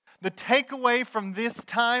 The takeaway from this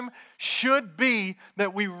time should be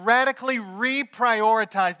that we radically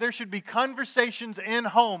reprioritize. There should be conversations in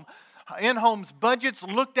homes, budgets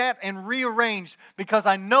looked at and rearranged, because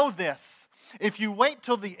I know this. If you wait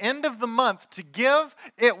till the end of the month to give,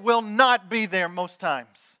 it will not be there most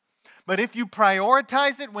times. But if you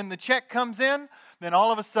prioritize it when the check comes in, then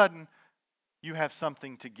all of a sudden you have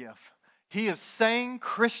something to give. He is saying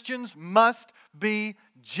Christians must be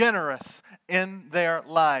generous in their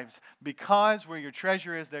lives, because where your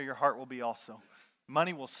treasure is, there your heart will be also.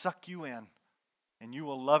 Money will suck you in, and you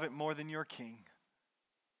will love it more than your king.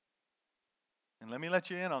 And let me let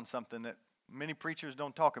you in on something that many preachers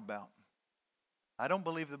don't talk about. I don't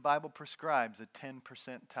believe the Bible prescribes a 10%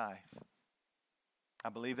 tithe. I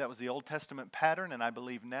believe that was the Old Testament pattern, and I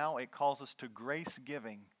believe now it calls us to grace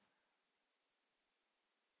giving.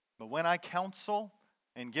 But when I counsel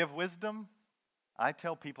and give wisdom, I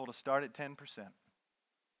tell people to start at 10%.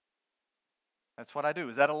 That's what I do.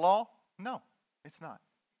 Is that a law? No, it's not.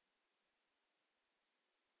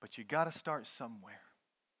 But you got to start somewhere.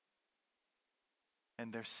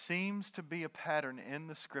 And there seems to be a pattern in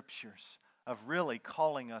the Scriptures of really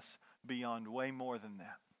calling us beyond way more than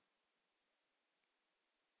that.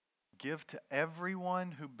 Give to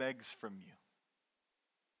everyone who begs from you.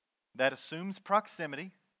 That assumes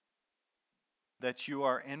proximity, that you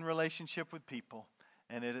are in relationship with people,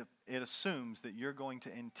 and it assumes that you're going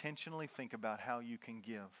to intentionally think about how you can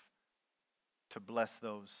give to bless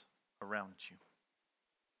those around you.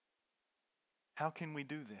 How can we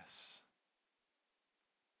do this?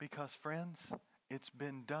 Because, friends, it's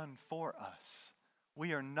been done for us.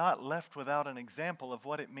 We are not left without an example of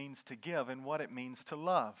what it means to give and what it means to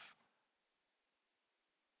love.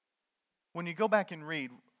 When you go back and read,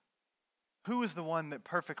 who is the one that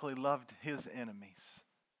perfectly loved his enemies,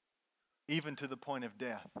 even to the point of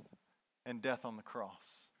death, and death on the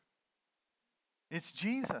cross? It's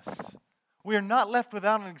Jesus. We are not left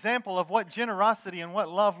without an example of what generosity and what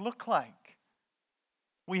love look like.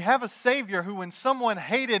 We have a Savior who, when someone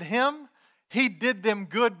hated him, he did them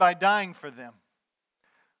good by dying for them.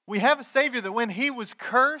 We have a Savior that when he was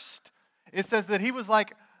cursed, it says that he was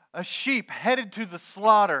like a sheep headed to the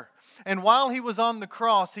slaughter. And while he was on the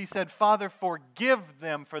cross, he said, Father, forgive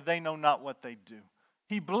them, for they know not what they do.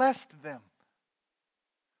 He blessed them.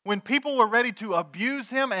 When people were ready to abuse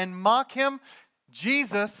him and mock him,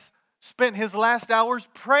 Jesus spent his last hours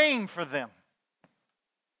praying for them.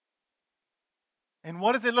 And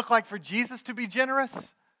what does it look like for Jesus to be generous?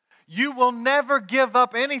 You will never give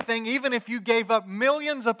up anything, even if you gave up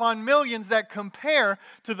millions upon millions that compare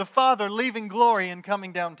to the Father leaving glory and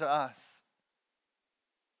coming down to us.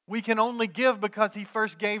 We can only give because he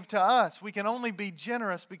first gave to us. We can only be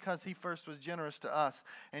generous because he first was generous to us.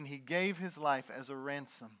 And he gave his life as a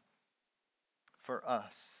ransom for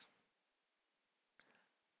us.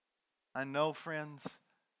 I know, friends,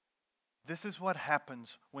 this is what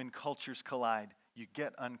happens when cultures collide. You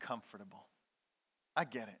get uncomfortable. I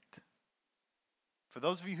get it. For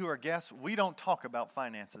those of you who are guests, we don't talk about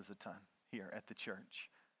finances a ton here at the church.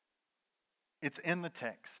 It's in the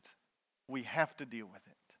text. We have to deal with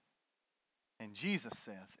it. And Jesus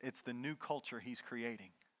says it's the new culture he's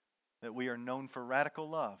creating, that we are known for radical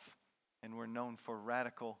love and we're known for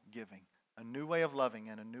radical giving. A new way of loving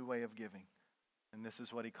and a new way of giving. And this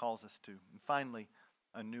is what he calls us to. And finally,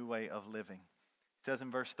 a new way of living. It says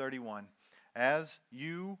in verse 31, as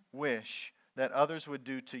you wish that others would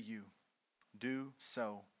do to you, do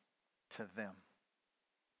so to them.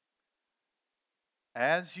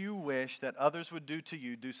 As you wish that others would do to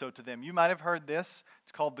you, do so to them. You might have heard this.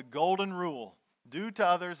 It's called the golden rule. Do to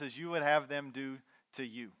others as you would have them do to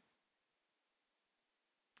you.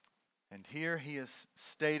 And here he is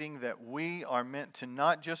stating that we are meant to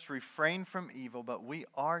not just refrain from evil, but we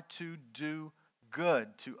are to do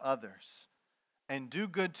good to others. And do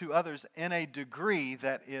good to others in a degree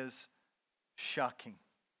that is shocking,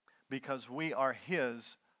 because we are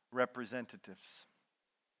his representatives.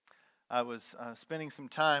 I was spending some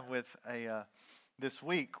time this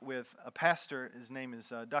week with a pastor. His name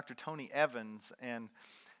is Dr. Tony Evans, and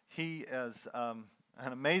he is an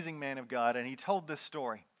amazing man of God, and he told this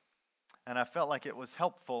story. And I felt like it was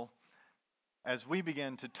helpful as we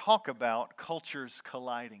began to talk about cultures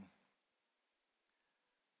colliding.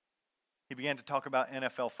 He began to talk about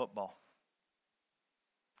NFL football.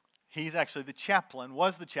 He's actually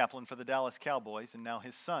was the chaplain for the Dallas Cowboys, and now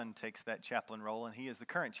his son takes that chaplain role, and he is the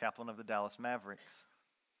current chaplain of the Dallas Mavericks.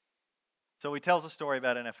 So he tells a story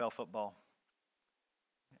about NFL football,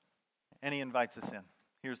 and he invites us in.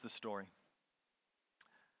 Here's the story.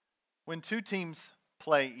 When two teams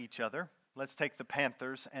play each other, let's take the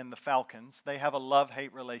Panthers and the Falcons, they have a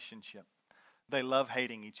love-hate relationship. They love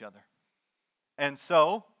hating each other. And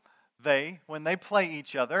so, when they play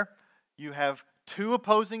each other, you have two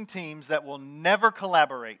opposing teams that will never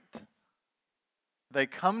collaborate. They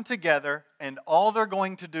come together and all they're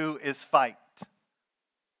going to do is fight.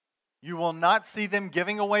 You will not see them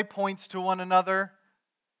giving away points to one another.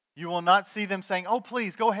 You will not see them saying, oh,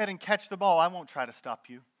 please, go ahead and catch the ball. I won't try to stop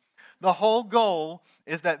you. The whole goal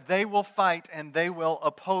is that they will fight and they will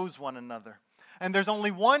oppose one another. And there's only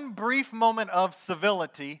one brief moment of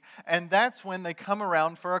civility, and that's when they come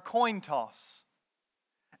around for a coin toss.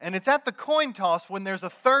 And it's at the coin toss when there's a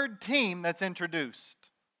third team that's introduced.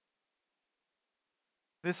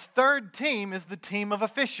 This third team is the team of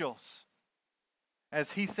officials.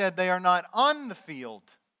 As he said, they are not on the field,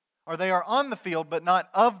 or they are on the field but not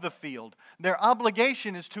of the field. Their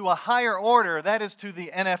obligation is to a higher order, that is to the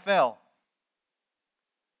NFL.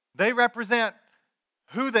 They represent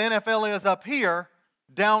who the NFL is up here,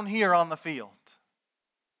 down here on the field.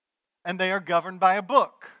 And they are governed by a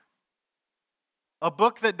book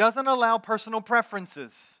that doesn't allow personal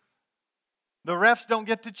preferences. The refs don't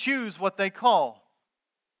get to choose what they call.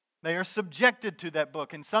 They are subjected to that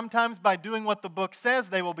book. And sometimes by doing what the book says,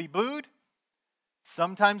 they will be booed.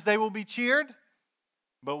 Sometimes they will be cheered.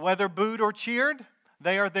 But whether booed or cheered,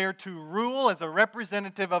 they are there to rule as a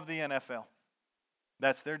representative of the NFL.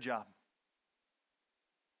 That's their job.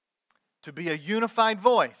 To be a unified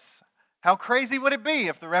voice. How crazy would it be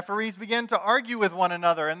if the referees began to argue with one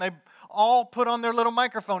another and they all put on their little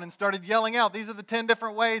microphone and started yelling out, these are the 10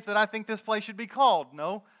 different ways that I think this play should be called?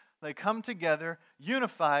 No, they come together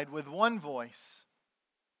unified with one voice.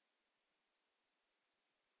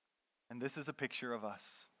 And this is a picture of us.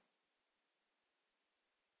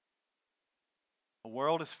 The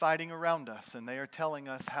world is fighting around us and they are telling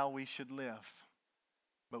us how we should live.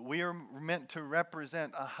 But we are meant to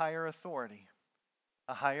represent a higher authority,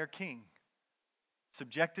 a higher king,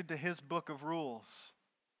 subjected to his book of rules,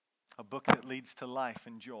 a book that leads to life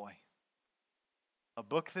and joy. A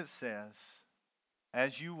book that says,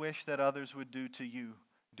 as you wish that others would do to you,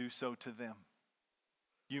 do so to them.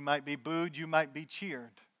 You might be booed, you might be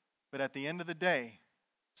cheered, but at the end of the day,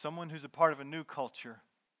 someone who's a part of a new culture,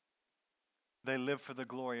 they live for the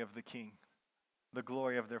glory of the King, the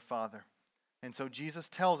glory of their Father. And so Jesus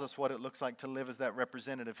tells us what it looks like to live as that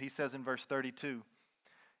representative. He says in verse 32,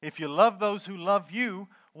 if you love those who love you,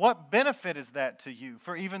 what benefit is that to you?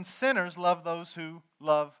 For even sinners love those who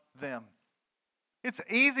love them. It's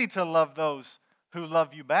easy to love those who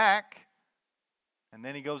love you back. And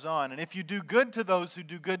then he goes on, and if you do good to those who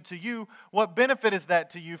do good to you, what benefit is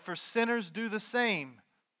that to you? For sinners do the same.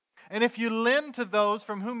 And if you lend to those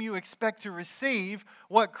from whom you expect to receive,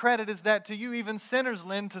 what credit is that to you? Even sinners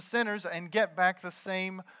lend to sinners and get back the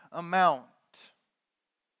same amount.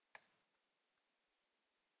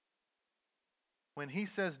 When he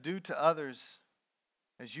says do to others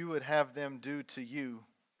as you would have them do to you,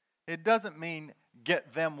 it doesn't mean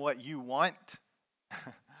get them what you want.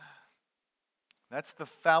 That's the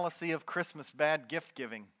fallacy of Christmas bad gift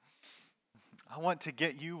giving. I want to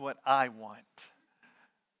get you what I want.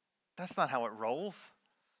 That's not how it rolls.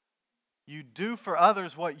 You do for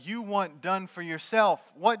others what you want done for yourself.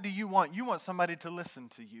 What do you want? You want somebody to listen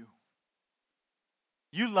to you.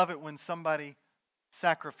 You love it when somebody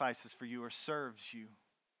sacrifices for you or serves you.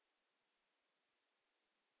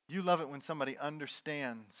 You love it when somebody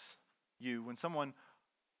understands you, when someone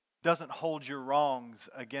doesn't hold your wrongs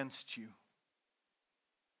against you.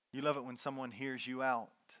 You love it when someone hears you out.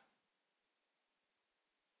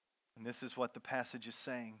 And this is what the passage is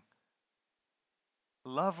saying.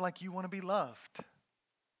 Love like you want to be loved.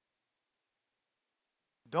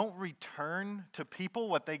 Don't return to people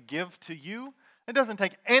what they give to you. It doesn't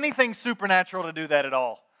take anything supernatural to do that at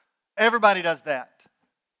all. Everybody does that.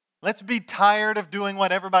 Let's be tired of doing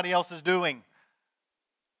what everybody else is doing.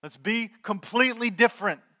 Let's be completely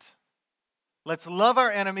different. Let's love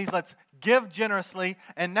our enemies. Let's give generously.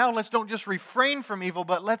 And now let's don't just refrain from evil,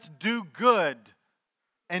 but let's do good.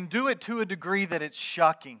 And do it to a degree that it's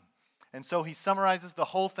shocking. And so he summarizes the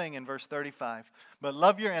whole thing in verse 35. But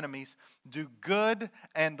love your enemies, do good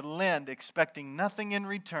and lend, expecting nothing in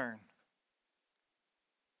return.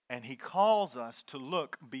 And he calls us to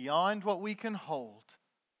look beyond what we can hold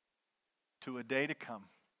to a day to come.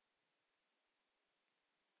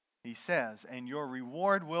 He says, and your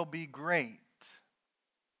reward will be great.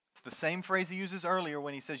 It's the same phrase he uses earlier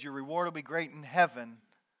when he says your reward will be great in heaven.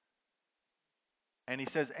 And he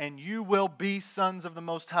says, and you will be sons of the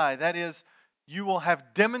Most High. That is, you will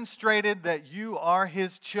have demonstrated that you are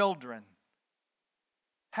His children.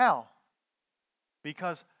 How?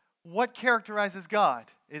 Because what characterizes God?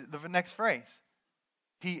 The next phrase.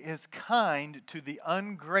 He is kind to the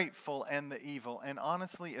ungrateful and the evil. And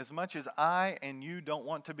honestly, as much as I and you don't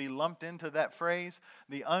want to be lumped into that phrase,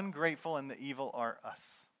 the ungrateful and the evil are us.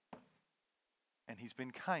 And He's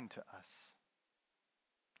been kind to us.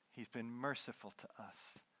 He's been merciful to us.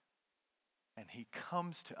 And He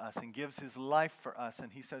comes to us and gives His life for us.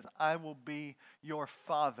 And He says, I will be your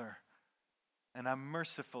Father. And I'm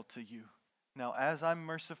merciful to you. Now, as I'm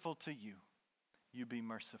merciful to you, you be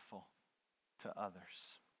merciful to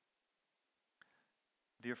others.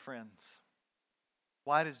 Dear friends,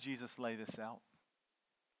 why does Jesus lay this out?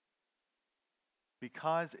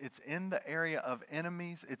 Because it's in the area of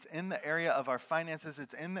enemies, it's in the area of our finances,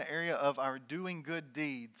 it's in the area of our doing good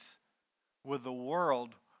deeds, where the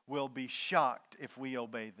world will be shocked if we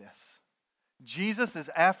obey this. Jesus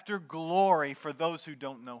is after glory for those who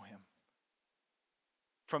don't know Him.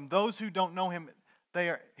 From those who don't know Him,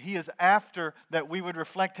 He is after that we would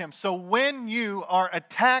reflect Him. So when you are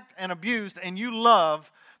attacked and abused and you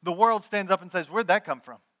love, the world stands up and says, where'd that come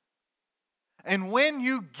from? And when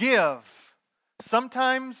you give,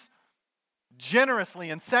 sometimes generously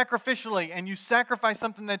and sacrificially, and you sacrifice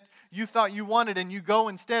something that you thought you wanted and you go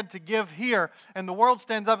instead to give here, and the world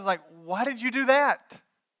stands up and is like, why did you do that?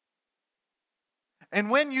 And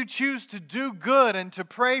when you choose to do good and to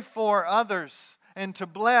pray for others and to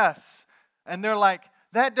bless, and they're like,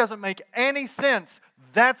 that doesn't make any sense,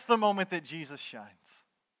 that's the moment that Jesus shines.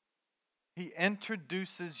 He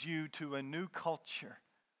introduces you to a new culture.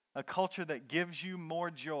 A culture that gives you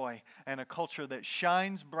more joy, and a culture that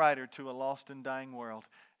shines brighter to a lost and dying world.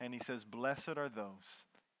 And He says, blessed are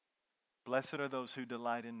those who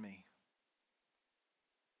delight in me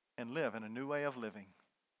and live in a new way of living,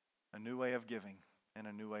 a new way of giving, and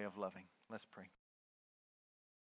a new way of loving. Let's pray.